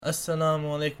Assalamu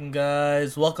alaikum,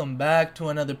 guys. Welcome back to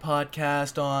another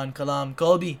podcast on Kalam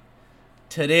Qalbi.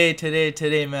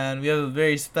 Today, man, we have a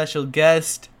very special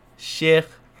guest, Sheikh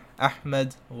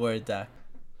Ahmad Wardak.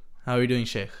 How are you doing,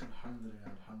 Sheikh?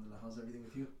 Alhamdulillah. How's everything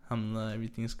with you? Alhamdulillah,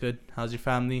 everything's good. How's your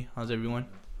family? How's everyone?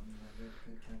 Alhamdulillah, good.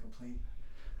 Can't complain.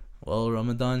 Well,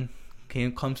 Ramadan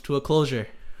comes to a closure.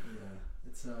 Yeah,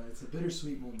 it's a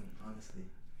bittersweet moment, honestly.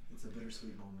 It's a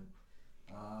bittersweet moment.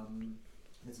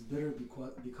 It's bitter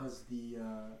because the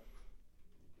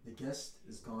guest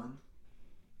is gone.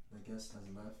 The guest has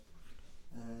left,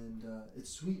 and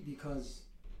it's sweet because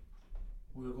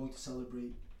we're going to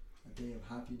celebrate a day of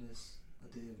happiness, a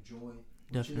day of joy,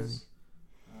 which Definitely. is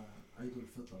Eid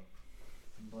al-Fitr.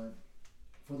 But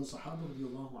for the Sahaba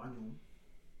radiallahu anhum,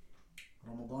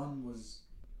 Ramadan was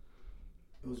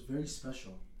very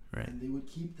special. Right. And they would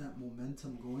keep that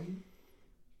momentum going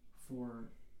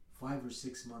for 5 or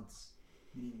 6 months,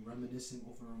 meaning reminiscing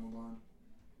over Ramadan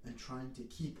and trying to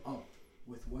keep up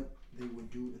with what they would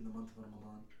do in the month of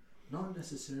Ramadan. Not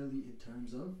necessarily in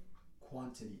terms of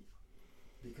quantity,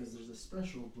 because there's a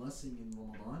special blessing in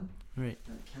Ramadan Right.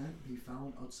 that can't be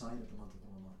found outside of the month of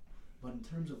Ramadan. But in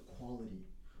terms of quality,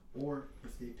 or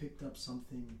if they picked up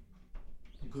something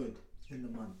good in the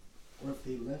month, or if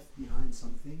they left behind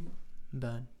something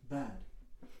Bad. bad,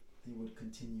 they would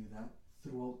continue that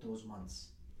throughout those months.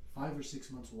 5 or 6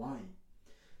 months. Why?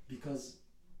 Because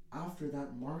after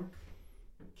that mark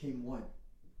came what?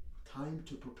 Time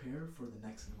to prepare for the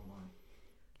next Ramadan.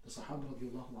 The Sahaba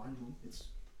radiallahu anhum, it's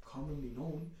commonly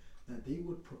known that they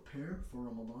would prepare for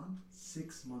Ramadan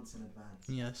 6 months in advance.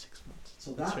 Yeah, 6 months.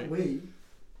 So That's that right. way,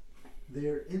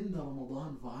 they're in the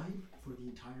Ramadan vibe for the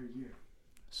entire year.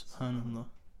 Subhanallah.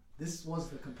 This was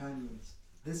the companions.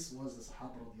 This was the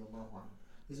Sahaba radiallahu anhum.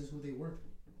 This is who they were.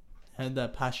 Had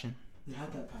that passion. They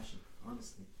had that passion,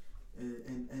 honestly.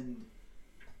 And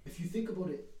if you think about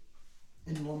it,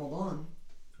 in Ramadan,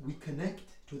 we connect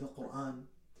to the Quran,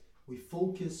 we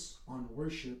focus on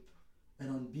worship and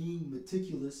on being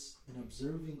meticulous in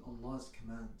observing Allah's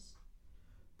commands.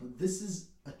 But this is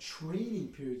a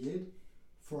training period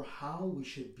for how we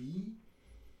should be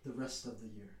the rest of the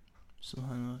year.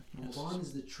 Subhanallah. Yes. Ramadan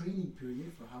is the training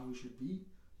period for how we should be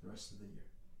the rest of the year.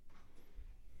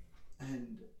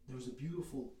 And there was a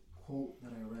beautiful quote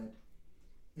that I read.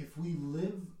 If we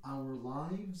live our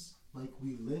lives like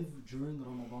we live during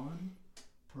Ramadan,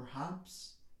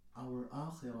 perhaps our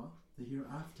akhirah, the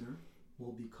hereafter,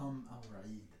 will become our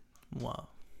Eid. Wow.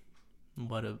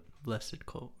 What a blessed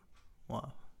quote.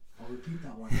 Wow. I'll repeat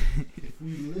that one. If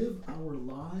we live our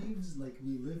lives like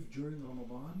we live during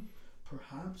Ramadan,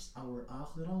 perhaps our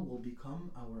akhirah will become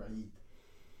our Eid.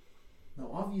 Now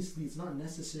obviously it's not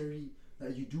necessary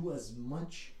that you do as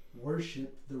much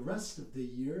worship the rest of the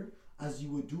year as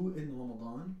you would do in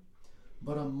Ramadan,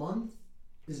 but a month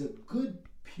is a good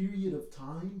period of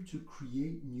time to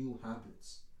create new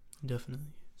habits. Definitely.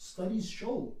 Studies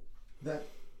show that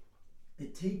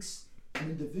it takes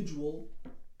an individual,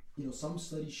 some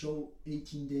studies show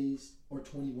 18 days or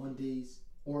 21 days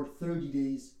or 30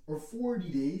 days or 40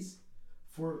 days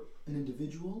for an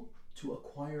individual to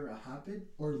acquire a habit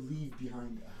or leave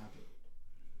behind a habit.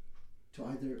 To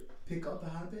either pick up a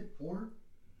habit or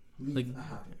leave a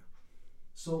habit.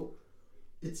 So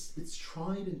it's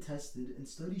tried and tested, and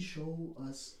studies show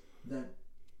us that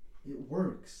it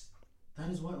works. That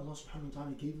is why Allah subhanahu wa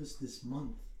ta'ala gave us this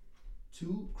month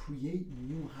to create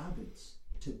new habits,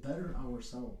 to better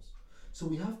ourselves. So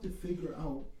we have to figure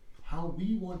out how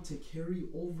we want to carry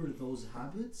over those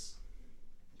habits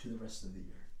to the rest of the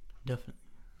year. Definitely.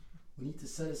 We need to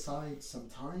set aside some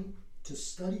time to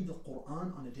study the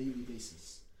Quran on a daily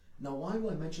basis. Now, why do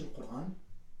I mention Quran?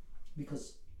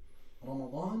 Because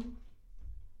Ramadan,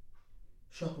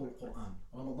 Shahrul Quran.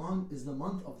 Ramadan is the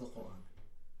month of the Quran.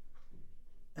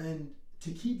 And to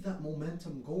keep that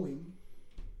momentum going,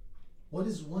 what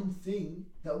is one thing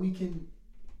that we can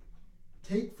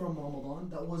take from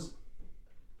Ramadan that was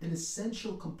an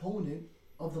essential component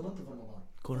of the month of Ramadan?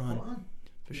 Quran.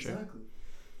 For sure. Exactly.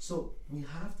 So we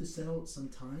have to set out some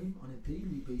time on a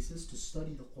daily basis to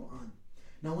study the Quran.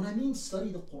 Now when I mean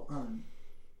study the Quran,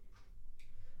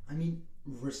 I mean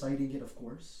reciting it, of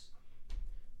course,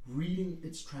 reading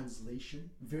its translation,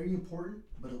 very important,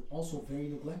 but also very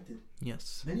neglected.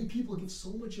 Yes. Many people give so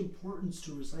much importance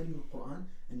to reciting the Quran,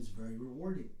 and it's very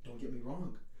rewarding, don't get me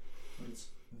wrong, but it's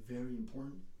very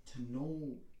important to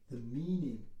know the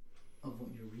meaning of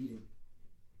what you're reading,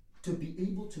 to be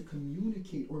able to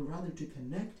communicate, or rather to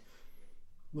connect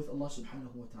with Allah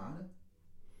subhanahu wa ta'ala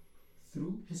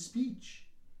through His speech.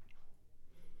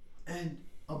 And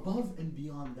above and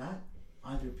beyond that,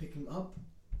 either picking up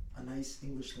a nice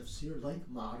English tafsir like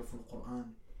Ma'arif al-Quran.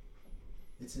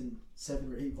 It's in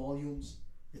 7 or 8 volumes.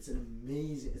 It's an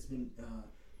amazing, it's been,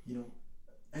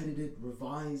 edited,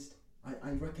 revised.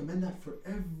 I recommend that for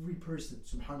every person,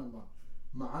 subhanallah.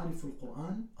 Ma'arif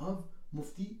al-Quran of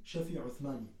Mufti Shafi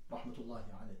Uthmani, rahmatullahi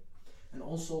alayh. And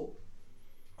also,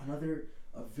 another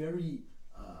very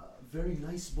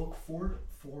nice book for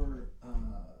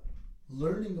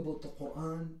learning about the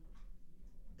Quran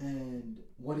and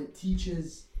what it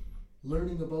teaches,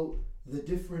 learning about the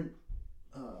different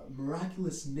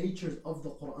miraculous natures of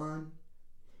the Quran,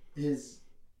 is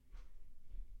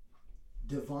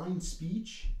Divine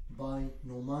Speech by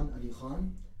Noman Ali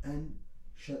Khan and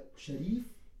Sharif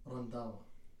Randawa.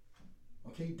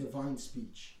 Okay, Divine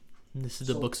Speech. This is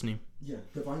the book's name. Yeah,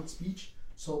 Divine Speech.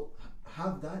 So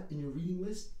have that in your reading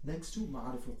list next to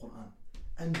Ma'arif al-Quran.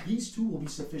 And these two will be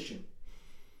sufficient.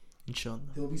 Inshallah.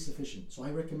 They'll be sufficient. So I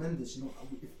recommend this.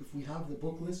 If we have a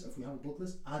book list,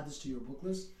 add this to your book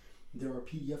list. There are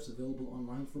PDFs available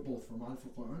online for both, for Ma'arif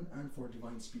al-Quran and for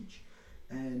Divine Speech.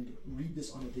 And read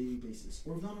this on a daily basis.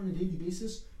 Or if not on a daily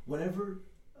basis, whenever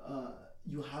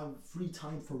you have free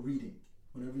time for reading.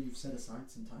 Whenever you've set aside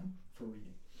some time for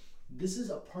reading. This is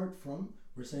apart from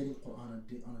reciting Quran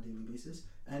on a daily basis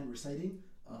and reciting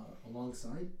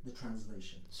alongside the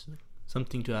translation.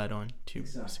 Something to add on to.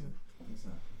 Exactly.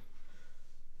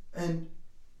 And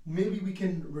maybe we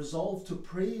can resolve to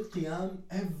pray Qiyam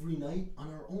every night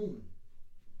on our own.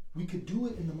 We could do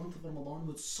it in the month of Ramadan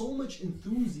with so much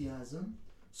enthusiasm,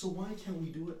 so why can't we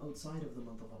do it outside of the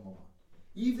month of Ramadan?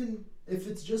 Even if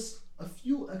it's just a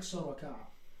few extra rak'ah.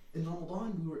 In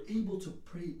Ramadan, we were able to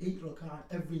pray 8 rak'ah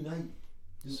every night.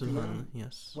 Subhanallah,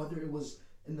 yes. Whether it was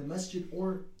in the masjid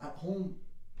or at home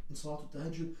in Salatul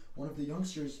Tahajjud. One of the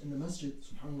youngsters in the masjid,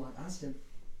 subhanAllah, I asked him,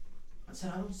 I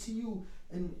said, I don't see you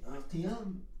in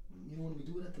Qiyam, when we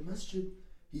do it at the masjid.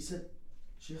 He said,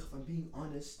 Sheikh, if I'm being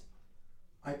honest,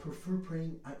 I prefer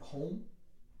praying at home,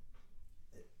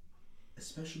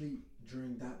 especially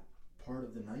during that part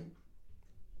of the night.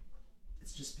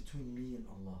 It's just between me and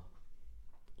Allah.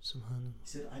 Subhanallah. He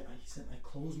said, I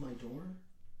close my door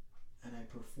and I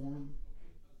perform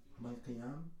my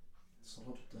qiyam,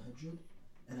 Salatul Tahajjud,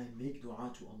 and I make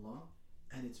dua to Allah,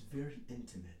 and it's very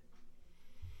intimate.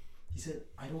 He said,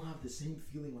 I don't have the same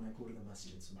feeling when I go to the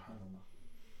masjid, subhanallah.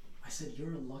 I said,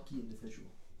 you're a lucky individual.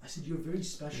 I said, you're very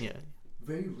special,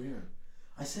 very rare.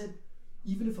 I said,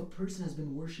 even if a person has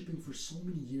been worshipping for so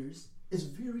many years, it's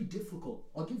very difficult.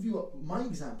 I'll give you my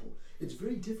example. It's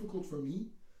very difficult for me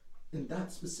in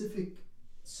that specific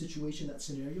situation, that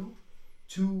scenario,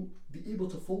 to be able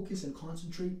to focus and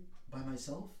concentrate by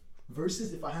myself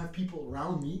versus if I have people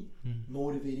around me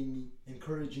motivating me,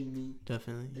 encouraging me.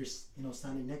 Definitely. They're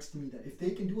standing next to me, that if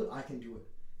they can do it, I can do it.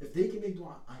 If they can make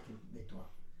dua, I can make dua.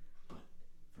 But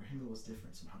for him it was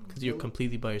different, subhanAllah. Because you're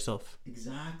completely by yourself.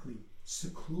 Exactly.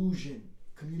 Seclusion,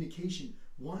 communication.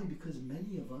 Why? Because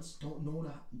many of us don't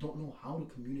know how to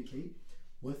communicate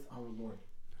with our Lord.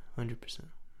 100%.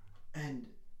 And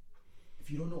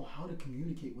if you don't know how to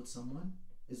communicate with someone,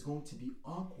 it's going to be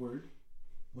awkward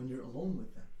when you're alone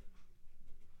with them.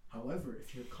 However,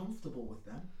 if you're comfortable with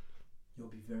them, you'll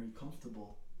be very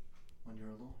comfortable when you're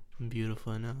alone.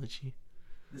 Beautiful analogy.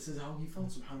 This is how he felt,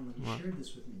 subhanAllah. He shared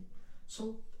this with me.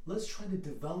 So let's try to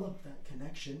develop that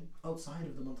connection outside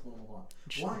of the month of Ramadan.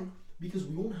 Why? Because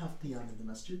we won't have qiyam in the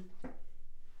masjid,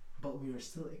 but we are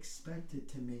still expected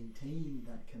to maintain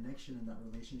that connection and that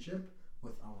relationship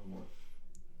with our Lord.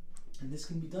 And this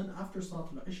can be done after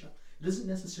Salatul Isha. It doesn't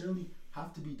necessarily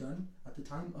have to be done at the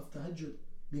time of Tahajjud,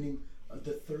 meaning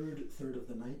the third of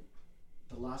the night,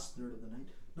 the last third of the night.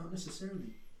 Not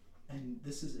necessarily. And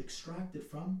this is extracted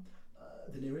from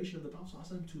the narration of the Prophet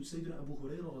ﷺ to Sayyidina Abu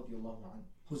Hurairah radiallahu anhu,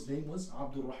 whose name was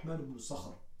Abdul Rahman ibn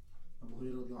Sakhr. Abu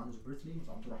Hurairah radiallahu anhu's birth name was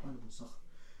Abdul Rahman ibn Sakhr.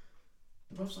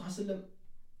 The Prophet ﷺ,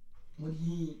 when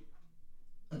he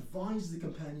advised the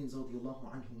companions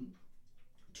radiallahu anhum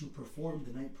to perform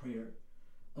the night prayer,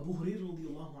 Abu Hurairah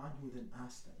radiallahu anhu then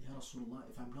asked that, Ya Rasulullah,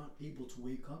 if I'm not able to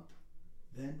wake up,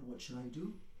 then what should I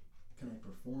do? Can I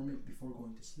perform it before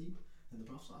going to sleep? And the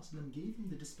Prophet ﷺ gave him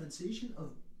the dispensation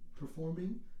of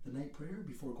performing the night prayer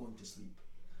before going to sleep.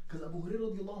 Because Abu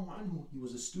Hurairah radiallahu anhu, he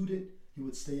was a student, he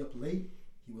would stay up late,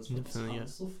 he was from Ashab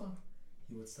al-Sufa,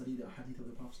 he would study the hadith of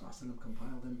the Prophet ﷺ,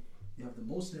 compile them. You have the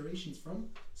most narrations from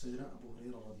Sayyidina Abu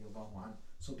Hurairah radiallahu anhu.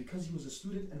 So because he was a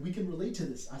student, and we can relate to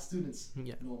this as students,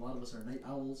 a lot of us are night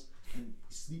owls and we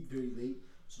sleep very late,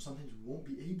 so sometimes we won't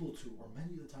be able to, or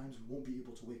many of the times we won't be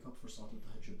able to wake up for Salatul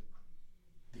Tahajjud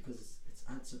because it's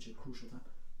at such a crucial time.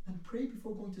 And pray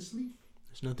before going to sleep.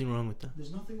 There's nothing wrong with that.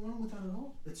 There's nothing wrong with that at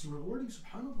all. It's rewarding,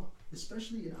 subhanAllah.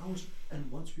 especially in ours. And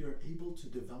once we are able to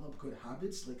develop good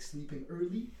habits like sleeping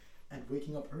early and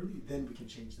waking up early, then we can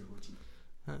change the routine.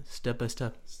 Step by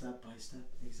step. Step by step,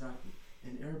 exactly.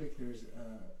 In Arabic, there's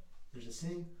a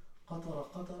saying,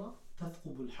 قطرة قطرة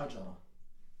تثقب الحجرة.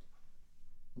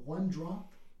 One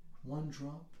drop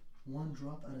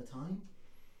at a time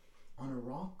on a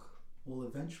rock will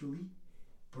eventually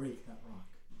break that rock.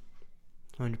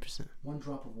 100%. One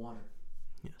drop of water.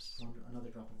 Yes. Another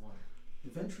drop of water.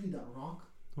 Eventually that rock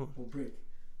Oh. will break.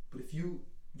 But if you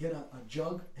get a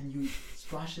jug and you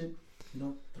splash it,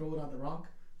 throw it on the rock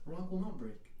will not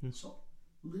break. So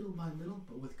little by little,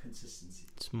 but with consistency.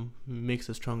 It makes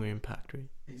a stronger impact, right?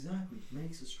 Exactly.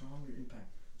 Makes a stronger impact.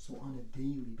 So on a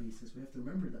daily basis, we have to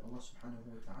remember that Allah subhanahu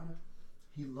wa ta'ala,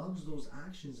 He loves those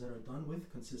actions that are done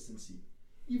with consistency,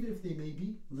 even if they may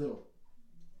be little.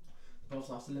 The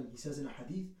Prophet ﷺ, he says in a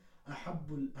hadith, أَحَبُّ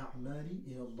الْأَعْمَالِ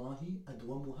إِلَى اللَّهِ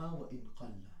أَدْوَمُهَا وَإِنْ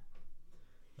قَلَّ.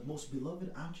 The most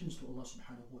beloved actions to Allah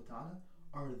subhanahu wa ta'ala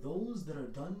are those that are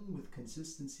done with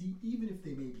consistency, even if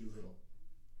they may be little.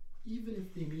 Even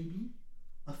if they may be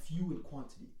a few in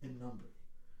quantity, in number.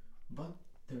 But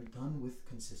they're done with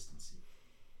consistency.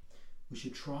 We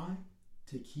should try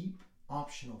to keep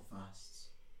optional fasts.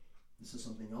 This is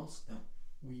something else that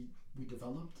we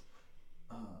developed.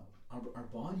 Our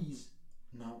bodies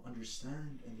now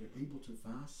understand and they're able to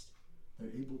fast.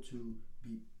 They're able to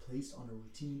be placed on a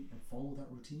routine and follow that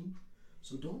routine.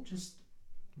 So don't just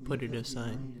put it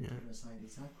aside. Put it aside,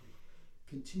 exactly.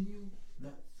 Continue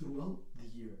that throughout the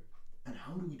year. And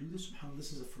how do we do this? SubhanAllah,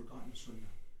 this is a forgotten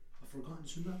sunnah. A forgotten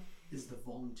sunnah is the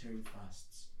voluntary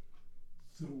fasts.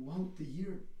 Throughout the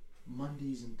year,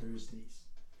 Mondays and Thursdays.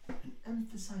 And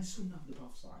emphasize sunnah of the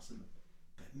Prophet ﷺ.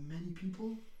 But many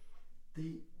people,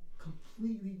 they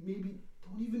completely maybe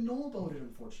don't even know about it,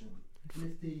 unfortunately. And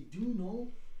if they do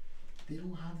know, they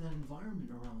don't have that environment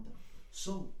around them.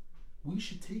 So we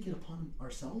should take it upon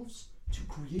ourselves to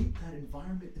create that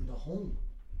environment in the home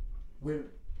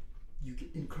where you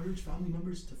encourage family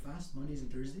members to fast Mondays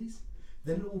and Thursdays.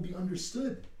 Then it will be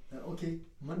understood that, okay,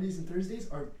 Mondays and Thursdays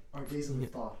are days of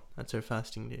iftar. That's our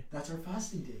fasting day. That's our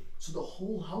fasting day. So the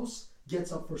whole house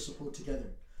gets up for support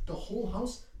together. The whole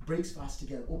house breaks fast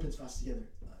together, opens fast together.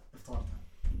 Iftar time.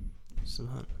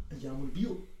 Subhan. Ayyamul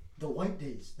Bil, the white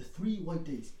days, the 3 white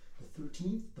days, the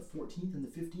 13th, the 14th, and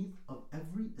the 15th of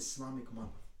every Islamic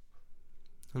month.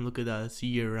 And look at that, it's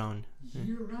year round.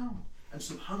 Year round. And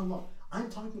subhanAllah, I'm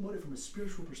talking about it from a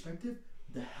spiritual perspective.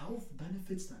 The health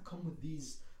benefits that come with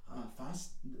these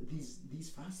fasts,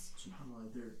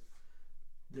 subhanAllah,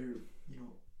 they're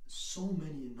so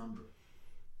many in number.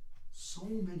 So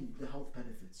many, the health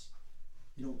benefits.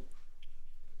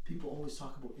 People always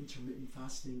talk about intermittent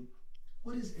fasting.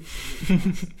 What is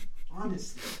intermittent fasting?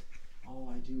 Honestly,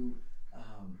 I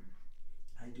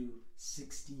do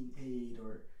 16-8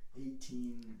 or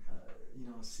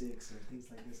 18-6 or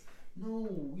things like this. No,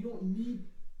 we don't need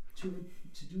to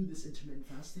do this intermittent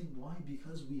fasting. Why?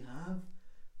 Because we have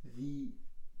the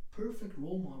perfect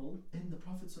role model in the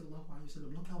Prophet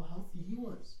ﷺ. Look how healthy he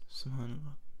was.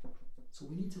 Subhanallah. So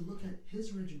we need to look at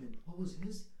his regimen. What was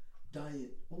his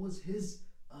diet? What was his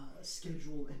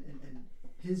schedule and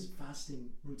his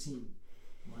fasting routine?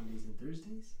 Mondays and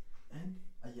Thursdays and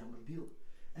Ayyam al-Bil.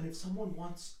 And if someone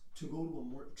wants to go to a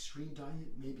more extreme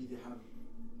diet, maybe they have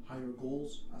higher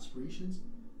goals, aspirations,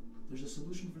 there's a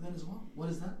solution for that as well. What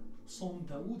is that? Sawm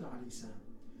Dawood alayhi salam.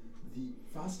 The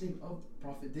fasting of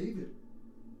Prophet David.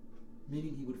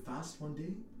 Meaning he would fast one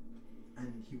day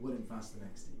and he wouldn't fast the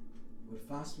next day. He would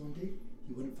fast one day,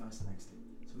 he wouldn't fast the next day.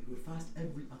 So he would fast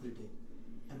every other day.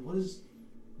 And what is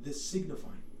this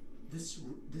signifying? This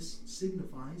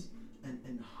signifies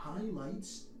and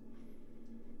highlights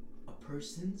a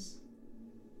person's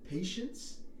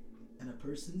patience and a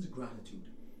person's gratitude.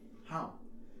 How?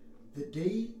 The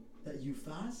day that you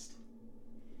fast,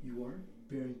 you are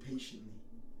bearing patiently.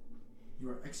 You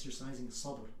are exercising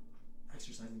sabr,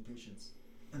 exercising patience.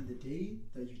 And the day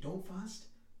that you don't fast,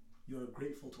 you are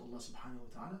grateful to Allah subhanahu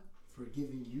wa ta'ala for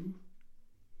giving you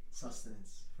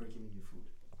sustenance, for giving you food.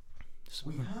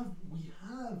 We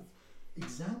have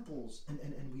examples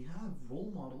and we have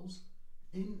role models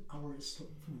in our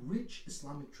rich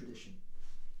Islamic tradition.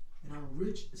 In our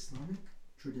rich Islamic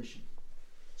tradition.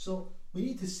 So we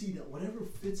need to see that whatever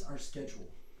fits our schedule.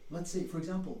 Let's say, for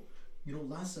example,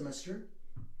 last semester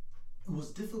it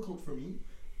was difficult for me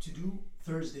to do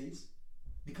Thursdays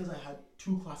because I had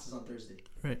 2 classes on Thursday.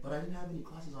 Right. But I didn't have any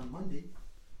classes on Monday.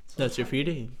 So That's your free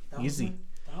day. Easy.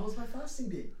 That was my fasting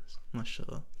day.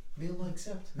 MashaAllah. May Allah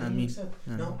accept. May Allah accept.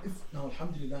 Now,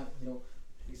 alhamdulillah,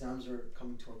 exams are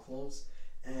coming to a close,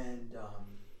 and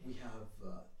we have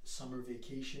summer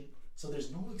vacation So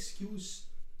there's no excuse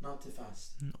not to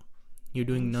fast. No. You're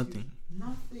doing No nothing. excuse.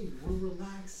 Nothing. We're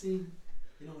relaxing,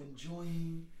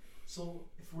 enjoying. So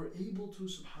if we're able to,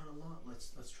 subhanAllah,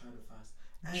 let's try to fast.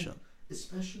 And Sure.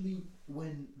 especially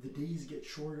when the days get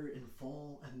shorter in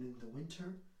fall and in the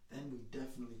winter, then we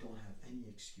definitely don't have any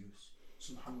excuse.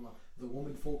 SubhanAllah, the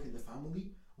women folk in the family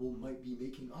might be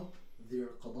making up their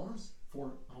qadas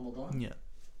for Ramadan. Yeah.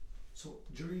 So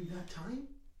during that time,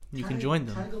 You can join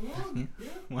them. Tag along. Yeah.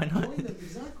 Why not? Join them,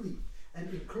 exactly. And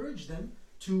encourage them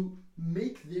to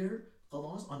make their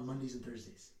qadas on Mondays and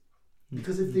Thursdays.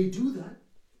 Because if they do that,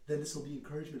 then this will be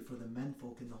encouragement for the men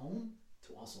folk in the home to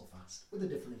also fast. With a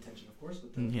different intention, of course,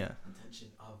 with the intention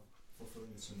of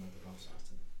fulfilling the sunnah of the Prophet.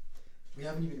 We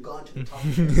haven't even gone to the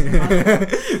topic.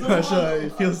 MashaAllah,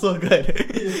 it feels so good.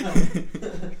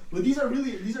 But these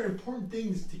are important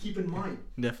things to keep in mind.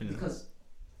 Definitely. Because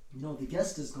the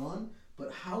guest is gone,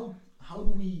 but how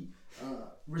do we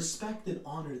respect and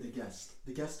honor the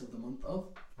guest of the month of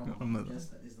Ramadan, the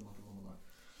guest that is the month of Ramadan.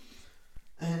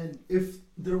 And if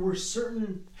there were certain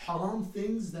haram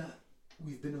things that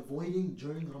we've been avoiding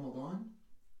during Ramadan,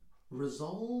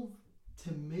 resolve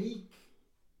to make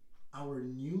our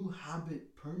new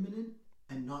habit permanent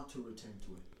and not to return to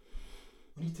it.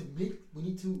 We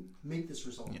need to make this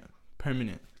resolve. Yeah,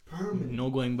 permanent. No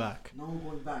going back.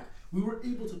 We were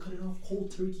able to cut it off cold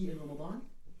turkey in Ramadan.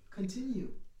 Continue.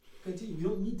 We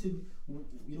don't need to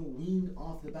wean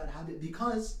off the bad habit,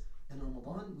 because in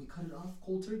Ramadan we cut it off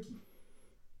cold turkey.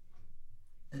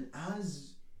 And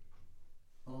as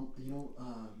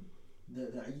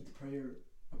the Eid prayer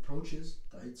approaches,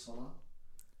 the Eid Salah,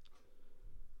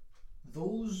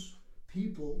 those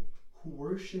people who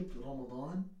worshipped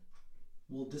Ramadan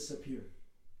will disappear.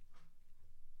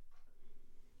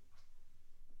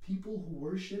 People who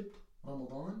worshipped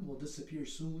Ramadan will disappear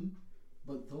soon,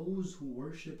 but those who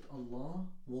worshipped Allah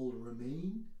will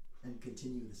remain and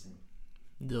continue the same.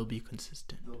 They'll be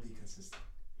consistent.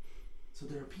 So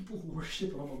there are people who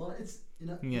worship Ramadan. It's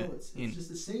just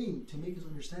the same to make us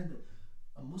understand that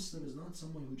a Muslim is not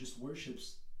someone who just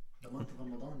worships the month of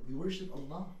Ramadan. We worship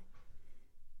Allah.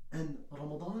 And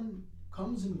Ramadan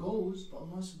comes and goes, but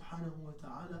Allah subhanahu wa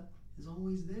ta'ala is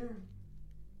always there.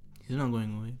 He's not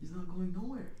going away. He's not going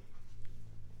nowhere.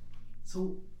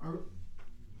 So are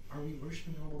we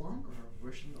worshipping Ramadan, or are we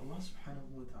worshipping Allah subhanahu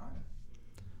wa ta'ala?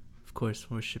 Of course,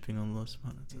 worshipping Allah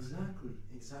subhanahu wa ta'ala.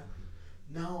 Exactly.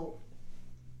 Now,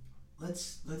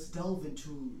 let's delve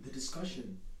into the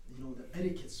discussion, the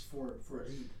etiquettes for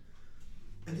Eid.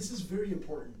 And this is very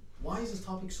important. Why is this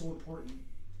topic so important?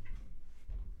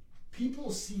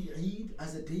 People see Eid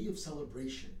as a day of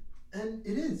celebration. And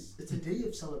it is. It's a day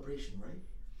of celebration, right?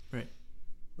 Right.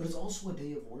 But it's also a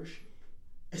day of worship.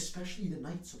 Especially the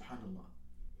night, subhanAllah.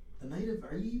 The night of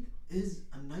Eid is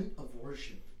a night of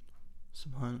worship.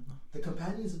 Subhanallah. The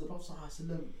companions of the Prophet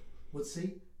ﷺ would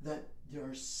say that there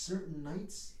are certain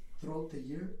nights throughout the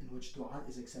year in which dua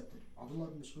is accepted. Abdullah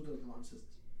ibn Mas'ud says this.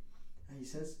 And he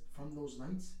says, from those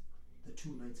nights, the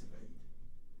 2 nights of Eid.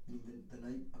 Meaning the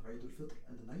night of Eid al-Fitr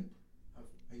and the night of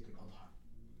Eid al-Adha.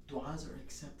 Du'as are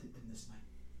accepted in this night.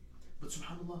 But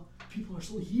subhanAllah, people are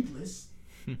so heedless.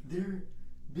 They're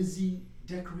busy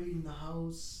decorating the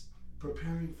house,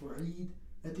 preparing for Eid,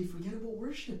 that they forget about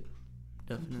worship.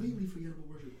 Definitely. Completely forget about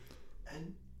worship.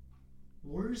 And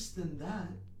worse than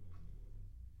that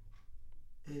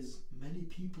is many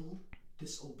people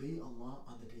disobey Allah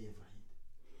on the day of Eid.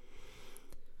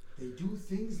 They do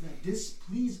things that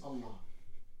displease Allah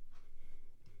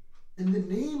in the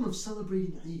name of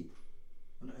celebrating Eid.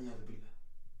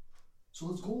 So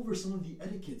let's go over some of the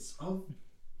etiquettes of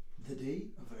the day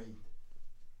of Eid.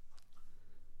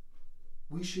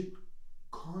 We should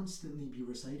constantly be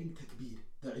reciting takbir,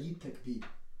 the Eid takbir.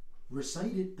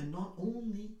 Recite it and not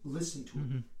only listen to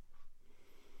it.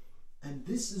 And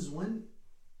this is when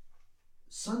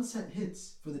sunset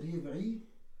hits for the day of Eid,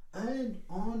 and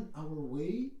on our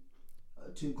way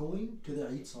to going to the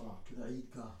Eid Salah, to the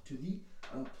Eid Gah, to the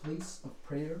place of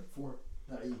prayer for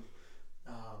the Eid,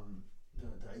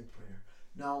 the Eid prayer.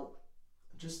 Now,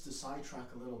 just to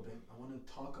sidetrack a little bit, I want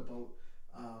to talk about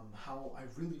how I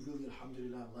really,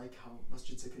 alhamdulillah, like how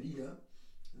Masjid Zakaria,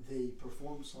 they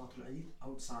perform Salatul Eid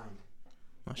outside.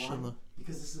 MashaAllah. Why?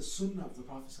 Because this is a sunnah of the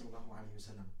Prophet sallallahu alaihi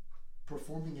wasallam.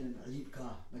 Performing in an Eid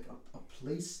Gah, like a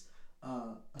place,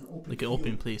 an open like field, an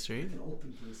open place, right? Like an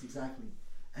open place, exactly.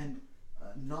 And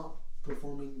not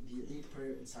performing the Eid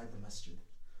prayer inside the masjid.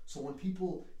 So when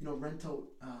people, rent out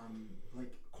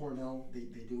like Cornell, they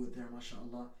do it there,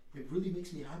 mashallah. It really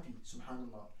makes me happy,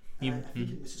 subhanallah. And I think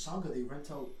in Mississauga they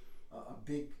rent out a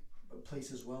big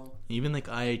place as well. Even like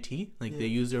IIT, like they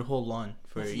use their whole lawn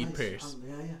for That's Eid nice. prayers.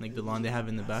 Yeah. Like the lawn they have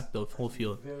in the back, the whole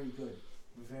field. Very good.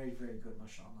 Very, very good,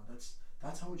 mashallah.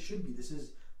 That's how it should be. This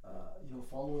is,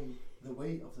 following the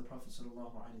way of the Prophet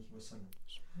sallallahu alaihi wasallam.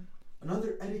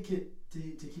 Another etiquette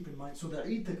to keep in mind. So the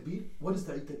Eid takbir, what is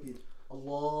the Eid takbir?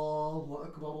 Allahu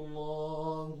Akbar,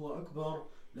 Allahu Akbar,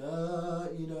 La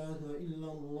ilaha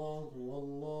illallah,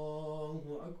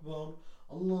 Allahu Akbar,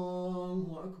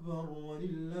 Allahu Akbar, wa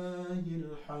lillahi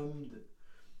alhamd.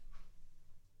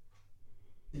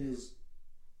 It is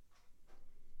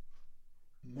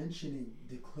mentioning,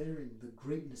 declaring the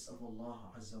greatness of Allah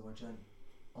Azza wa Jal.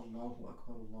 Allahu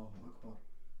Akbar, Allahu Akbar.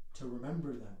 To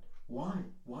remember that. Why?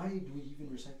 Why do we even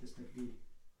recite this takbir?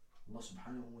 Allah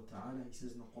subhanahu wa ta'ala, He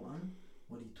says in the Quran,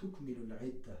 وَلِتُكْمِلُوا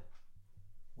الْعِدَّةِ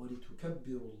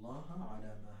وَلِتُكَبِّرُوا اللَّهَ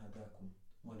عَلَى مَا هَدَاكُمْ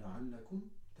وَلَعَلَّكُمْ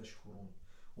تَشْكُرُونَ.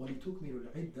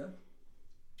 وَلِتُكْمِلُوا الْعِدَّةِ,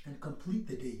 and complete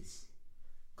the days.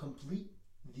 Complete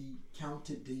the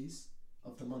counted days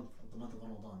of the month of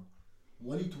Ramadan.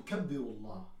 وَلِتُكَبِّرُوا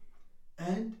اللَّهَ,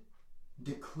 and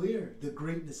declare the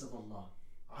greatness of Allah.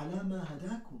 عَلَى مَا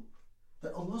هَدَاكُمْ,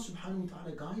 that Allah subhanahu wa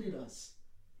ta'ala guided us.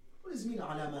 What does it mean,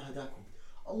 عَلَى مَا هَدَاكُمْ?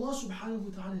 Allah subhanahu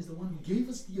wa ta'ala is the one who gave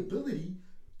us the ability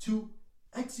to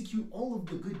execute all of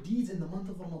the good deeds in the month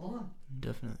of Ramadan.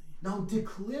 Definitely. Now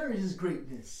declare His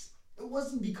greatness. It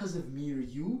wasn't because of me or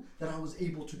you that I was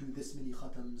able to do this many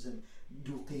khatams and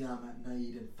do qiyam at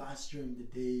night and fast during the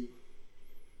day.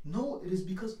 No, it is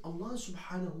because Allah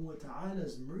subhanahu wa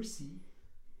ta'ala's mercy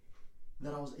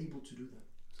that I was able to do that.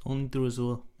 It's only through His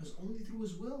will. It's only through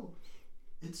His will.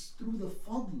 It's through the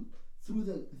fadl, through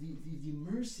the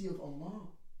mercy of Allah,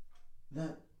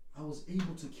 that I was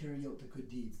able to carry out the good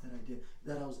deeds that I did,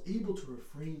 that I was able to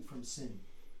refrain from sin.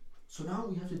 So now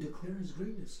we have to declare His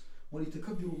greatness.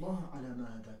 وَلِتَكَبِّرُوا اللَّهَ عَلَى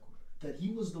مَا هَدَاكُمْ, that He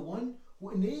was the one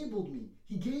who enabled me.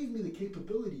 He gave me the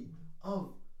capability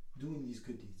of doing these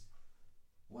good deeds.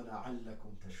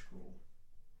 وَلَعَلَّكُمْ تَشْكُرُونَ.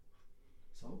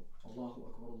 So, Allahu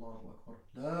Akbar, Allahu Akbar,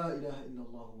 La ilaha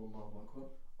illallah, Wallahu Akbar,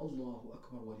 Allahu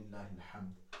Akbar, wa lillahi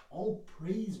alhamd. All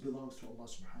praise belongs to Allah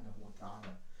subhanahu wa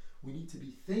ta'ala. We need to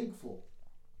be thankful.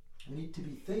 We need to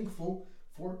be thankful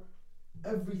for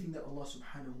everything that Allah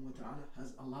subhanahu wa ta'ala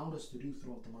has allowed us to do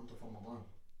throughout the month of Ramadan.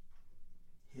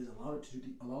 He has allowed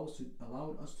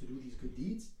us to do these good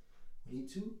deeds. We need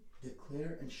to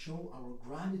declare and show our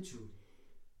gratitude.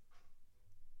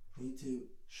 We need to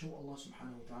show Allah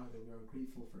subhanahu wa ta'ala that we are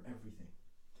grateful for everything.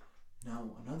 Now,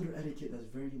 another etiquette that's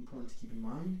very important to keep in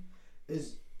mind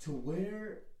is to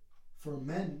wear, for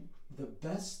men, the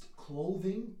best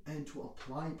clothing and to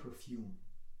apply perfume.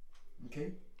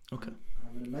 Okay? Okay.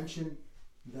 I'm going to mention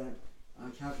that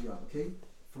caveat, okay?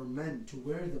 For men to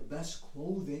wear the best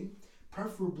clothing,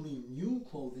 preferably new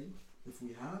clothing if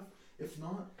we have. If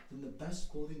not, then the best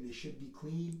clothing, they should be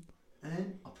clean,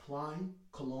 and apply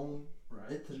cologne or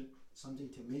itr, something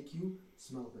to make you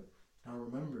smell good. Now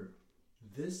remember,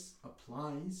 this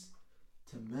applies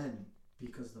to men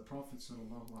because the Prophet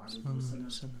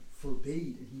ﷺ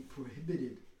forbade and he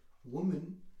prohibited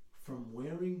women from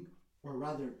wearing, or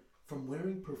rather from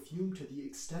wearing perfume to the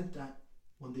extent that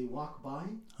when they walk by,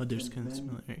 others can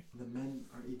smell it, right? The men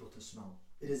are able to smell.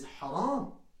 It is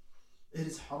haram. It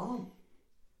is haram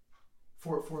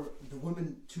for the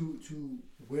women to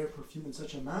wear perfume in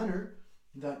such a manner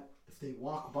that if they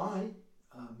walk by,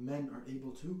 men are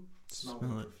able to smell the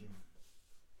perfume.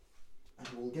 And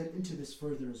we'll get into this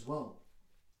further as well.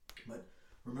 But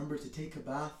remember to take a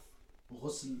bath,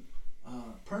 ghusl,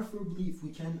 preferably if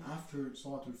we can after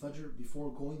Salatul Fajr,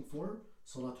 before going for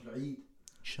Salatul Eid.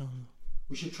 Inshallah.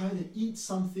 We should try to eat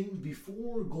something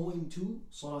before going to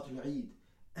Salatul Eid.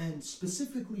 And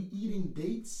specifically eating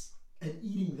dates and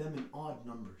eating them in odd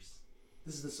numbers.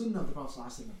 This is the sunnah of the Prophet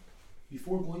ﷺ.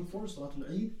 Before going for Salatul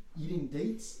Eid, eating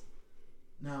dates.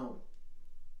 Now,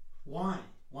 why?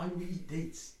 Why do we eat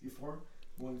dates before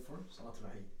going for Salatul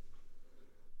Eid?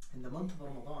 In the month of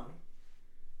Ramadan,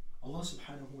 Allah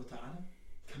subhanahu wa ta'ala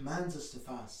commands us to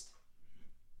fast.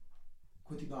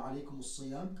 كُتِبَ عَلَيْكُمُ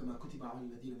الصِّيَامُ كَمَا كُتِبَ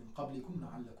عَلَى الَّذِينَ مِنْ قَبْلِكُمْ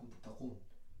لَعَلَّكُمْ تَتَّقُونَ.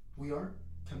 We are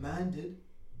commanded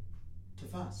to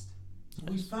fast. So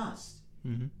we fast.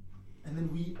 Mm-hmm. And then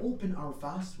we open our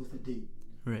fast with a date.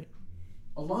 Right.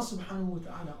 Allah subhanahu wa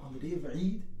ta'ala on the day of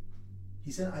Eid,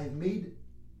 He said, I have made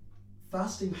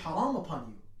fasting haram upon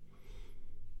you.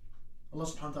 Allah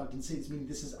subhanahu wa ta'ala didn't say this, meaning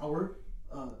this is our,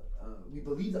 we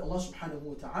believe that Allah subhanahu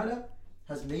wa ta'ala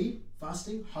has made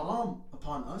fasting haram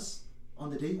upon us on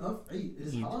the day of Eid. It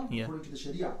is haram according to the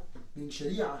Sharia. Meaning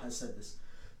Sharia has said this.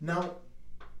 Now,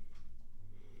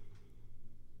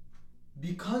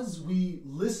 because we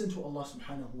listen to Allah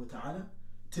subhanahu wa ta'ala,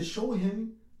 to show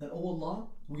Him that, oh Allah,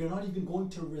 we are not even going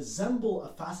to resemble a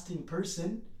fasting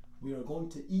person. We are going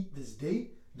to eat this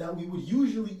date that we would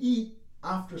usually eat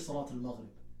after Salat al-Maghrib.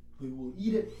 We will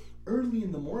eat it early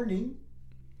in the morning,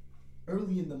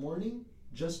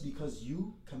 just because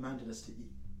you commanded us to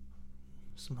eat.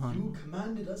 You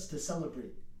commanded us to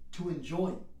celebrate, to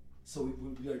enjoy. So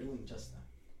we are doing just that.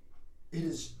 It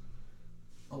is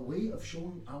a way of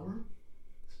showing our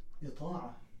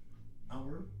ita'ah,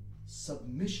 our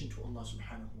submission to Allah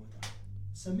subhanahu wa ta'ala.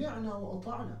 Sami'na wa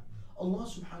ata'na. Allah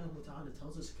subhanahu wa ta'ala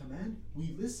tells us a command,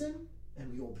 we listen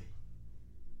and we obey.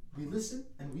 We listen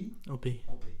and we obey.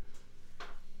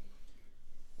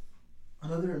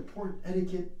 Another important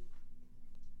etiquette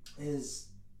is,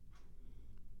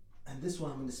 and this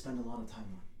one I'm going to spend a lot of time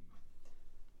on.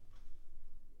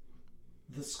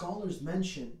 The scholars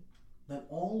mention that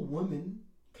all women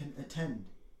can attend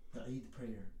the Eid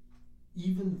prayer,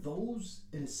 even those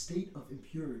in a state of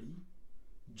impurity,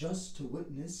 just to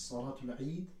witness Salatul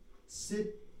Eid,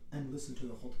 sit and listen to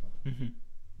the khutbah. Mm-hmm.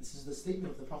 This is the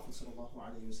statement of the Prophet sallallahu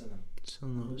alaihi wasallam.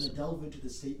 We're going to delve into the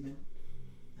statement,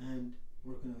 and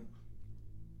we're going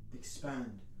to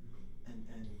expand and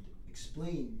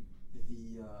explain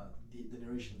the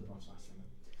narration of the Prophet sallallahu alaihi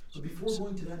wasallam. So before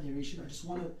going to that narration, I just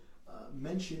want to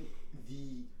mention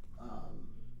the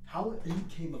how Eid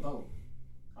came about.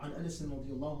 عن أنس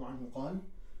رضي الله عنه قال: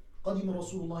 قدم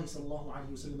رسول الله صلى الله عليه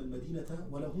وسلم المدينة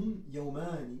ولهم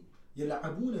يومان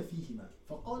يلعبون فيهما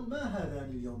فقال: ما هذان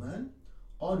اليومان؟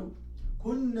 قالوا: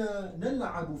 كنا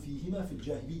نلعب فيهما في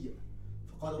الجاهلية.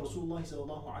 فقال رسول الله صلى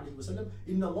الله عليه وسلم: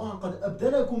 إن الله قد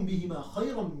أبدلكم بهما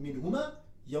خيرا منهما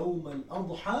يوم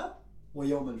الأضحى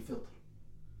ويوم الفطر.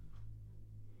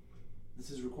 This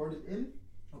is recorded in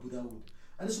Abu Dawud.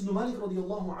 Anas ibn Malik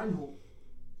radiallahu anhu,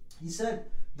 he said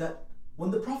that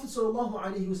when the Prophet sallallahu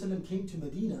alaihi wasallam came to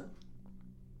Medina,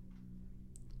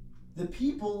 the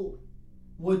people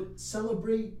would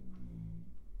celebrate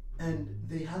and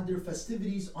they had their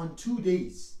festivities on 2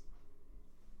 days.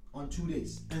 And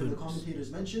the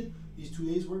commentators mentioned these 2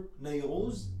 days were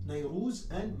Nayruz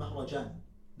and Mahrajan.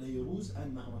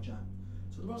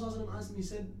 So the Prophet asked them, he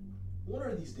said, what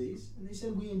are these days? And they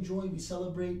said, we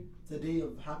celebrate the day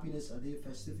of happiness, a day of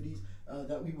festivities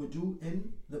that we would do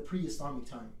in the pre-Islamic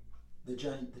time, the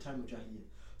time of Jahiliyyah.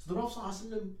 So the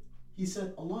Prophet, he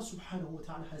said, Allah subhanahu wa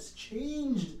ta'ala has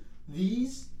changed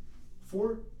these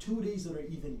for 2 days that are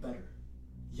even better.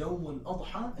 Yawm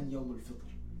al-Adha and Yawm al-Fitr.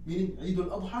 Meaning Eid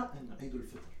al-Adha and Eid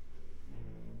al-Fitr.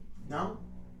 Now,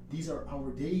 these are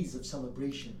our days of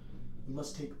celebration. We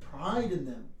must take pride in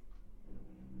them.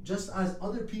 Just as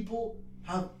other people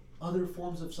have other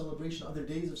forms of celebration, other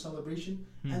days of celebration,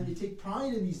 and they take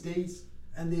pride in these days,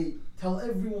 and they tell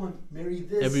everyone, Merry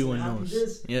this, everyone Happy knows.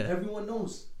 this, Yeah. everyone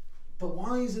knows. But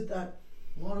why is it that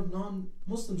a lot of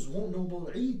non-Muslims won't know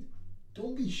about Eid?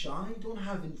 Don't be shy, don't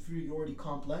have inferiority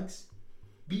complex.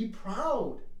 Be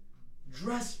proud.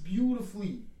 Dress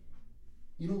beautifully.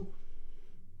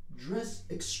 Dress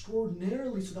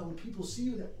extraordinarily so that when people see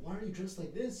you, that why are you dressed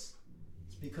like this?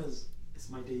 It's because it's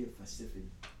my day of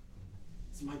festivity.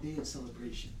 It's my day of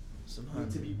celebration. We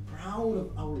need to be proud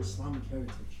of our Islamic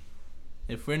heritage.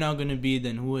 If we're not going to be,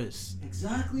 then who is?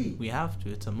 Exactly. We have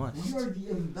to. It's a must. We are the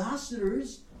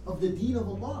ambassadors of the deen of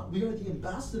Allah. We are the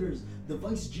ambassadors, the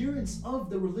vicegerents of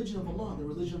the religion of Allah, the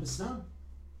religion of Islam.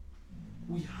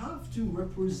 We have to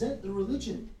represent the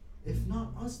religion. If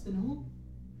not us, then who?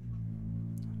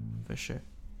 For sure.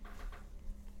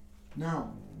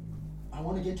 Now, I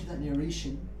want to get to that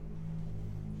narration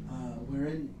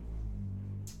wherein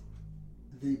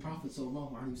the Prophet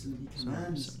ﷺ, he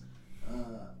commands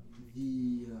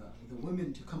the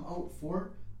women to come out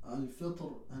for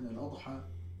al-Fitr and al-Adha.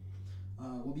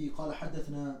 وبه قال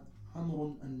حدثنا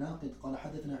عمرو الناقد قال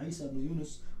حدثنا عيسى بن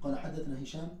يونس قال حدثنا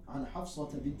هشام عن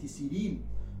حفصة بنت سيرين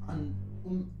عن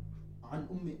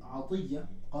أم عطية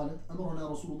قالت أمرنا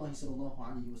رسول الله صلى الله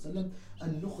عليه وسلم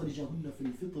أن نخرجهن في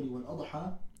الفطر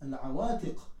والأضحى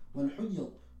العواتق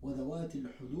والحيض وذوات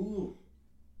الحضور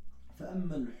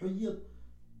فأما الحيض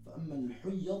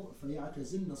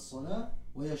فيعتزلن الصلاة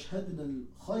ويشهدن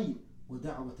الخير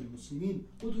ودعوة المسلمين.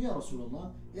 قلت يا رسول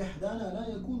الله إحدانا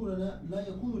لا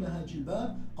يكون لها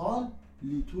جلباب قال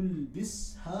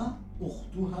لتلبسها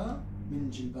أختها من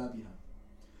جلبابها.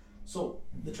 So,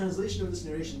 the translation of this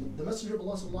narration, the Messenger of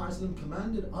Allah ﷺ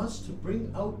commanded us to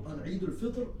bring out on Eid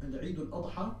al-Fitr and Eid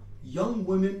al-Adha young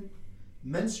women,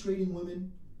 menstruating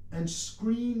women, and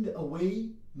screened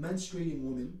away menstruating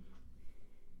women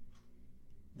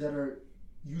that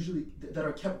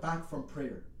are kept back from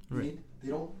prayer. Right. They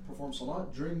don't perform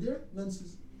salat during their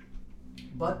menses,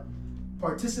 but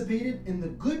participated in the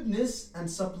goodness and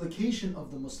supplication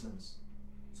of the Muslims.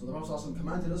 So the Prophet ﷺ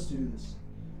commanded us to do this.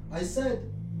 I said,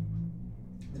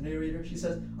 the narrator, she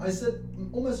says, I said,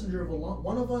 O Messenger of Allah,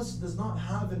 one of us does not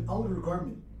have an outer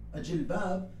garment, a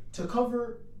jilbab, to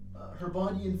cover her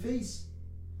body and face.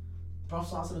 The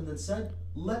Prophet ﷺ then said,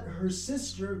 let her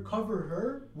sister cover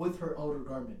her with her outer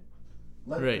garment.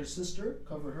 Let her sister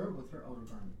cover her with her outer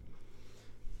garment.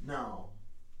 Now,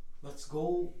 let's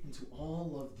go into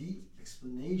all of the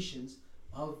explanations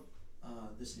of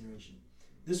this narration.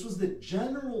 This was the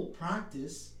general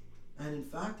practice, and in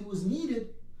fact it was needed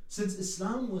since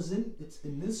Islam was in its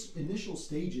initial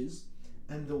stages,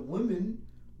 and the women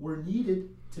were needed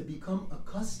to become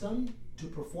accustomed to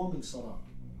performing salah.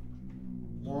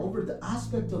 Moreover, the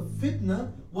aspect of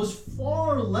fitna was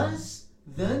far less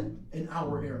than in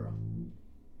our era.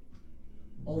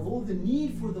 Although the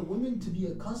need for the women to be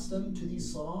accustomed to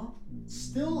these salah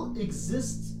still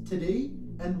exists today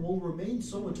and will remain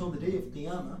so until the day of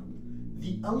Qiyamah,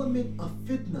 the element of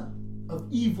fitna, of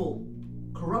evil,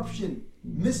 corruption,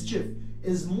 mischief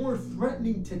is more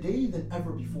threatening today than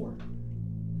ever before.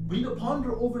 We need to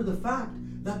ponder over the fact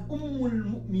that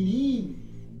Mu'mineen,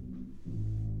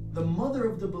 the mother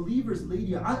of the believers,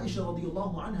 Lady Aisha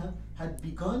radiallahu anha, had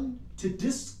begun to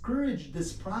discourage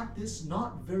this practice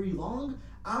not very long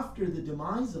after the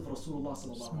demise of Rasulullah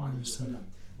sallallahu alaihi wasallam,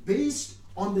 based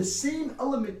on the same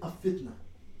element of fitna.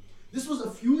 This was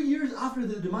a few years after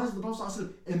the demise of the Prophet sallallahu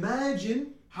alaihi wasallam.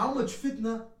 Imagine how much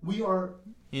fitna we are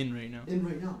in right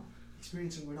now,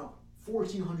 experiencing right now,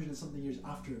 1400 and something years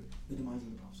after the demise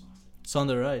of the Prophet sallallahu alaihi wasallam. It's on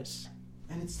the rise.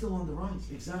 And it's still on the rise,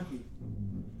 exactly.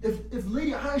 If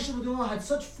Lady Aisha radiallahu anha had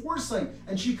such foresight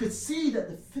and she could see that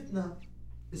the fitna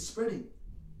is spreading,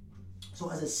 so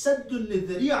as a saddun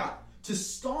lidhari'a, to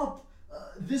stop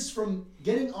this from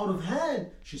getting out of hand,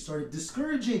 she started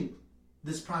discouraging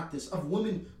this practice of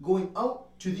women going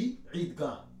out to the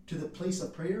Eidgah, to the place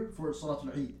of prayer for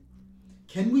Salatul Eid.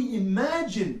 Can we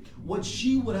imagine what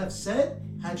she would have said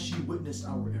had she witnessed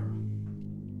our era?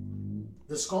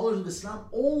 The scholars of Islam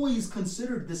always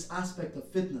considered this aspect of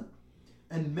fitna,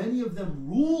 and many of them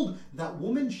ruled that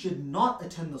women should not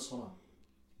attend the salah,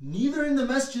 neither in the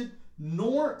masjid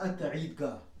nor at the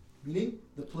Eidgah, meaning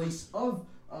the place of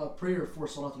prayer for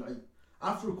Salatul Eid.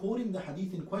 After quoting the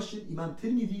hadith in question, Imam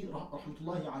Tirmidhi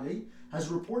rahmatullahi alayhi has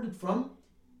reported from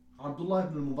Abdullah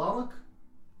ibn Mubārak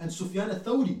and Sufyan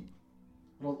al-Thawri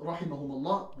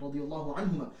rahimahumullah radiyallahu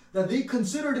anhuma, that they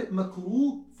considered it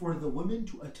makruh for the women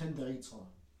to attend the Eid Salah.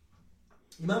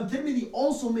 Imam Tirmidhi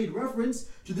also made reference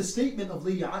to the statement of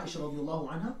Lady Aisha radiyallahu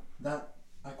anha that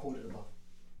I quoted above.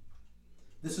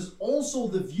 This is also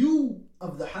the view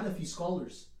of the Hanafi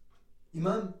scholars.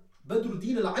 Imam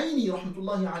Badruddin al-Aini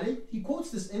rahmatullahi alayhi, he quotes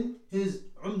this in his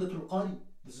Umdatul Qari.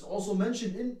 This is also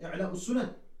mentioned in I'lā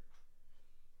al-Sunan.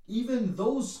 Even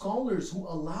those scholars who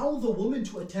allow the woman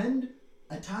to attend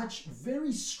attach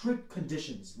very strict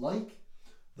conditions, like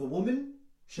the woman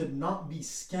should not be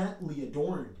scantily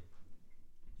adorned.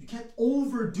 You can't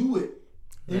overdo it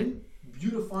in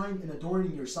beautifying and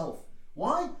adorning yourself.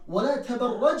 Why? وَلَا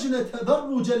تَبَرَّجْنَ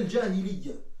تَبَرُّجَ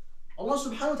الْجَاهِلِيَّةِ. Allah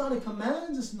subhanahu wa ta'ala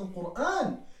commands us in the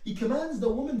Quran. He commands the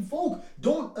women folk,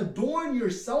 don't adorn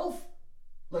yourself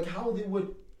like how they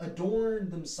would adorn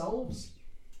themselves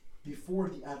before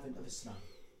the advent of Islam,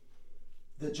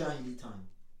 the Jahili time.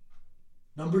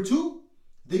 Number two,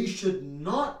 they should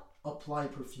not apply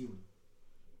perfume.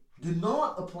 Do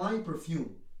not apply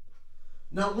perfume.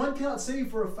 Now, one cannot say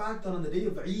for a fact that on the day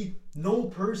of Eid, no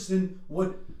person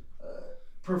would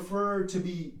prefer to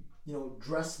be,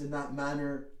 dressed in that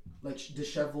manner, like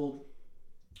disheveled.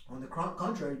 On the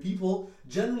contrary, people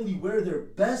generally wear their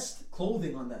best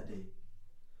clothing on that day.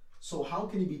 So how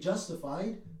can it be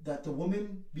justified that the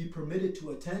women be permitted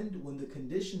to attend when the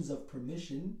conditions of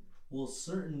permission will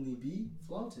certainly be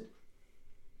flouted?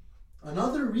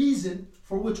 Another reason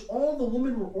for which all the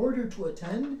women were ordered to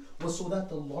attend was so that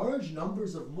the large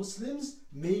numbers of Muslims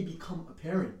may become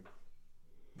apparent,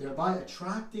 thereby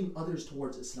attracting others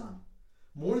towards Islam.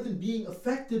 More than being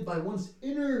affected by one's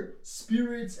inner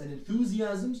spirits and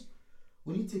enthusiasms,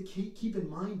 we need to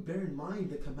bear in mind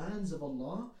the commands of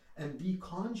Allah and be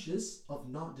conscious of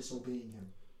not disobeying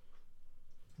Him.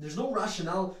 There's no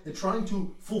rationale in trying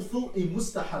to fulfill a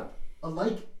mustahab, a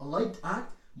liked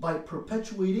act, by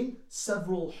perpetuating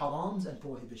several harams and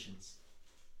prohibitions.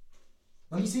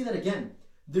 Let me say that again.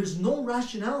 There's no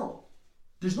rationale,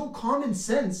 there's no common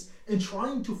sense in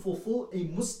trying to fulfill a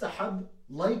mustahab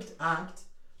liked act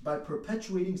by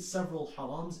perpetuating several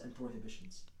harams and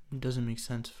prohibitions. It doesn't make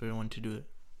sense for anyone to do it.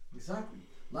 Exactly.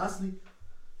 Lastly,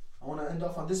 I want to end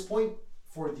off on this point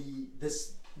for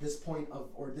this point of,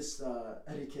 or this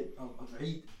etiquette of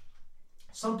Eid.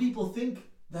 Some people think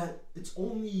that it's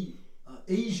only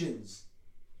Asians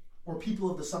or people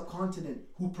of the subcontinent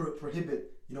who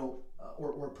prohibit,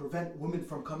 or prevent women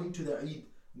from coming to the Eid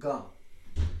Gah.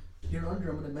 Here under,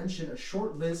 I'm going to mention a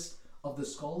short list of the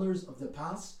scholars of the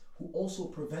past who also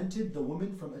prevented the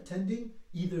women from attending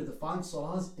either the 5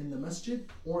 salahs in the masjid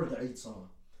or the Eid salah.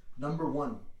 Number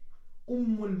 1,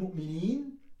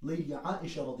 al-Mu'mineen Lady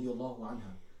Aisha radiyallahu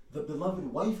anha, the beloved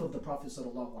wife of the Prophet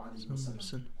sallallahu alaihi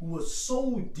wasallam, who was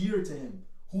so dear to him,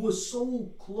 who was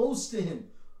so close to him.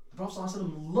 The Prophet sallallahu alaihi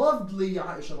wasallam loved Lady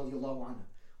Aisha radiyallahu anha.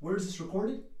 Where is this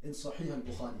recorded? In Sahih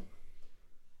al-Bukhari.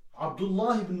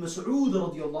 Abdullah ibn Mas'ud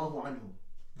radiyallahu anhu,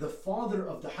 the father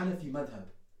of the Hanafi madhab.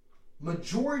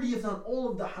 Majority, if not all,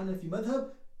 of the Hanafi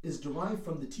madhab is derived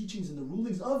from the teachings and the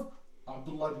rulings of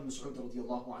Abdullah ibn Mas'ud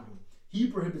radiyallahu anhu. He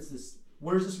prohibits this.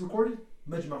 Where is this recorded?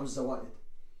 Majma' al-Zawaid.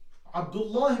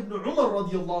 Abdullah ibn Umar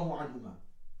radiyallahu anhuma,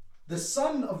 the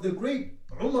son of the great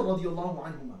Umar radiyallahu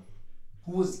anhuma,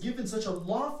 who was given such a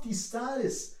lofty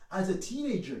status as a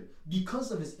teenager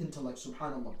because of his intellect,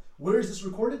 subhanallah. Where is this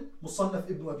recorded? Musannaf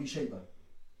ibn Abi Shayba.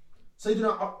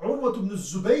 Sayyidina Urwa ibn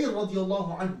Zubayr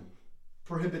radiyallahu anhu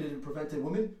prohibited and prevented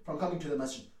women from coming to the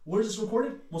masjid. Where is this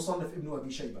recorded? Musannaf ibn Abi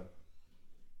Shayba.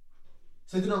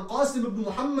 Sayyidina Qasim ibn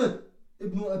Muhammad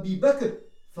ibn Abi Bakr,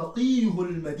 faqih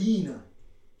al-Madinah.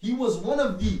 He was one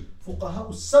of the fuqaha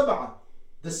al-sab'a,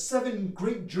 the 7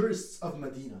 great jurists of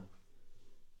Medina.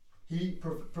 He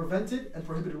prevented and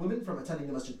prohibited women from attending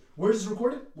the masjid. Where is this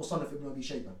recorded? Musannaf ibn Abi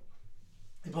Shayba.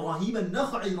 Ibrahim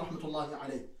al-Nakha'i rahmatullahi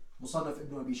alayh, Musannaf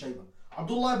ibn Abi Shayba.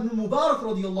 Abdullah ibn Mubārak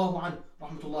radiyallahu anhu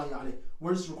rahmatullahi alayh.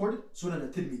 Where is this recorded? Sunan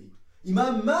al-Tirmidhi.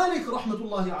 Imam Malik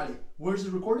rahmatullahi alayh. Where is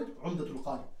it recorded? Umdatul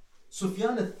Qari.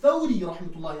 Sufyan al-Thawri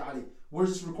rahmatullahi alayh. Where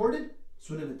is this recorded?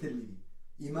 Sunan al-Tirmidhi.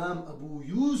 Imam Abu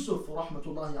Yusuf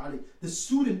rahmatullahi alayh, the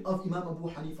student of Imam Abu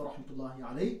Hanifa rahmatullahi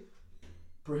alayh,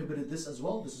 prohibited this as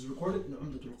well. This is recorded in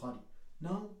Umdatul Qari.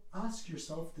 Now ask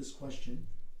yourself this question: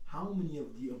 how many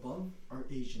of the above are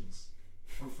Asians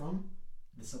or from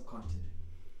the subcontinent?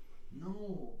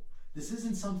 No, this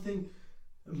isn't something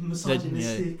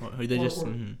misogynistic,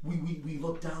 we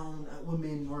look down at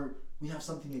women or we have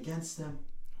something against them.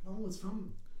 No, it's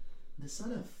from the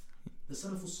Salaf. The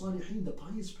Salaf al-Salihin, the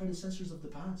pious predecessors of the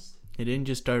past. It didn't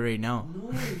just start right now. No,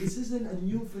 this isn't a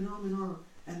new phenomenon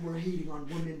and we're hating on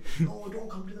women. No, don't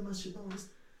come to the masjid. No,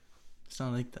 it's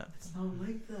not like that. It's not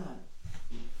like that.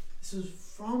 This is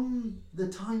from the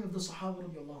time of the Sahaba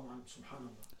radiallahu anhu,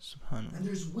 subhanallah. And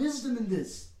there's wisdom in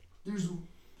this. There's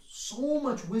so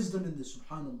much wisdom in this,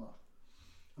 subhanallah.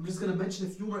 I'm just going to mention a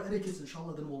few more etiquettes,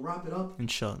 inshallah, then we'll wrap it up.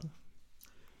 Inshallah.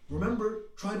 Remember,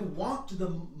 try to walk to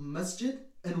the masjid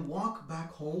and walk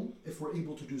back home if we're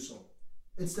able to do so.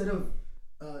 Instead of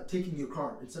taking your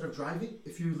car, instead of driving,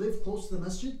 if you live close to the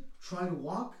masjid, try to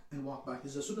walk and walk back.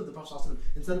 This is a sunnah of the Prophet ﷺ.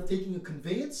 Instead of taking a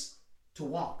conveyance, to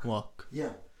walk. Walk.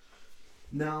 Yeah.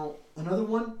 Now, another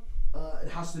one, it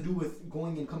has to do with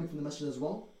going and coming from the masjid as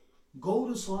well. Go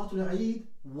to Salatul Eid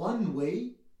one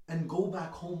way and go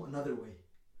back home another way.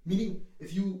 Meaning,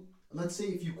 let's say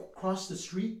if you cross the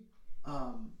street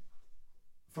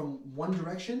from one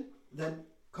direction, then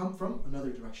come from another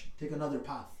direction. Take another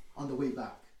path on the way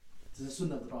back. This is the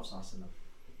sunnah of the Prophet ﷺ.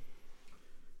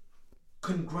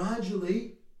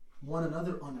 Congratulate one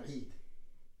another on Eid.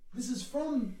 This is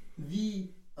from the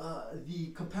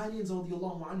companions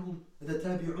radiallahu anhum, the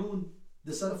tabi'un,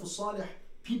 the salaf al-salih.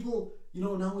 People,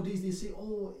 nowadays they say,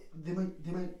 they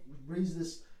might raise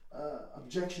this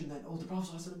objection that, the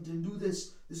Prophet ﷺ didn't do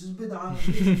this. This is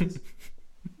bid'ah.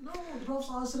 No, the Prophet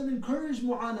ﷺ encouraged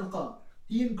mu'anaqa.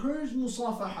 He encouraged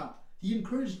musafaha. He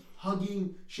encouraged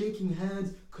hugging, shaking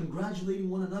hands, congratulating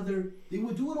one another. They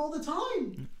would do it all the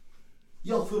time.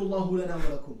 Yaghfirullahu lana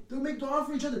wa lakum. They would make dua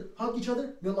for each other, hug each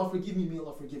other. May Allah forgive me, may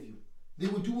Allah forgive you. They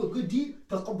would do a good deed.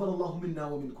 Taqabbalallahu minna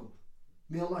wa minkum.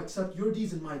 May Allah accept your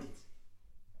deeds and my deeds.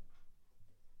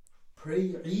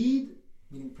 Pray Eid,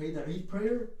 meaning pray the Eid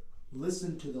prayer.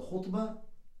 Listen to the khutbah.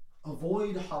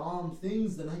 Avoid haram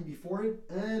things the night before it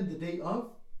and the day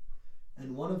of.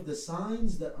 And one of the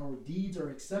signs that our deeds are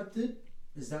accepted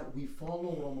is that we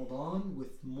follow Ramadan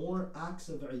with more acts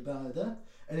of ibadah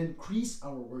and increase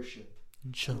our worship.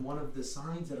 And one of the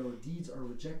signs that our deeds are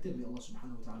rejected, may Allah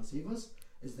subhanahu wa ta'ala save us,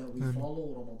 is that we follow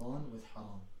Ramadan with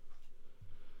haram.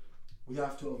 We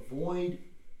have to avoid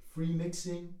free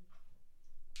mixing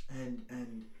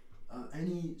and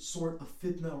any sort of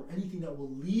fitna or anything that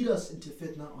will lead us into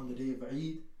fitna on the day of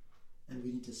Eid. And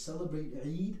we need to celebrate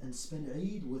Eid and spend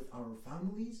Eid with our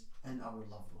families and our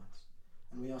loved ones.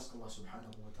 And we ask Allah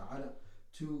subhanahu wa ta'ala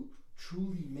to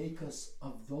truly make us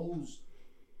of those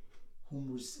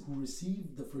who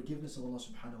received the forgiveness of Allah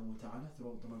subhanahu wa ta'ala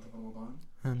throughout the month of Ramadan,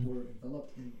 Ameen. who are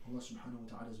enveloped in Allah subhanahu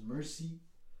wa ta'ala's mercy.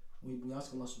 We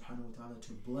ask Allah subhanahu wa ta'ala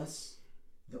to bless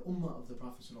the ummah of the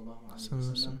Prophet sallallahu alaihi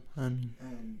wasallam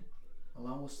and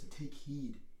allow us to take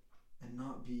heed and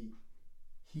not be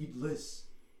heedless.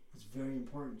 It's very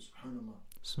important,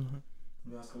 subhanallah.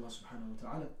 We ask Allah subhanahu wa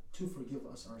ta'ala to forgive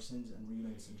us our sins and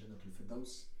reunite us in Jannatul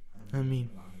Firdaus. Ameen.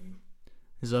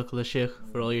 Jazakallah Sheikh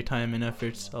for all your time and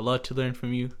efforts. A lot to learn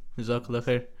from you. Jazakallah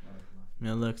khair. May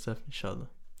Allah accept, inshallah.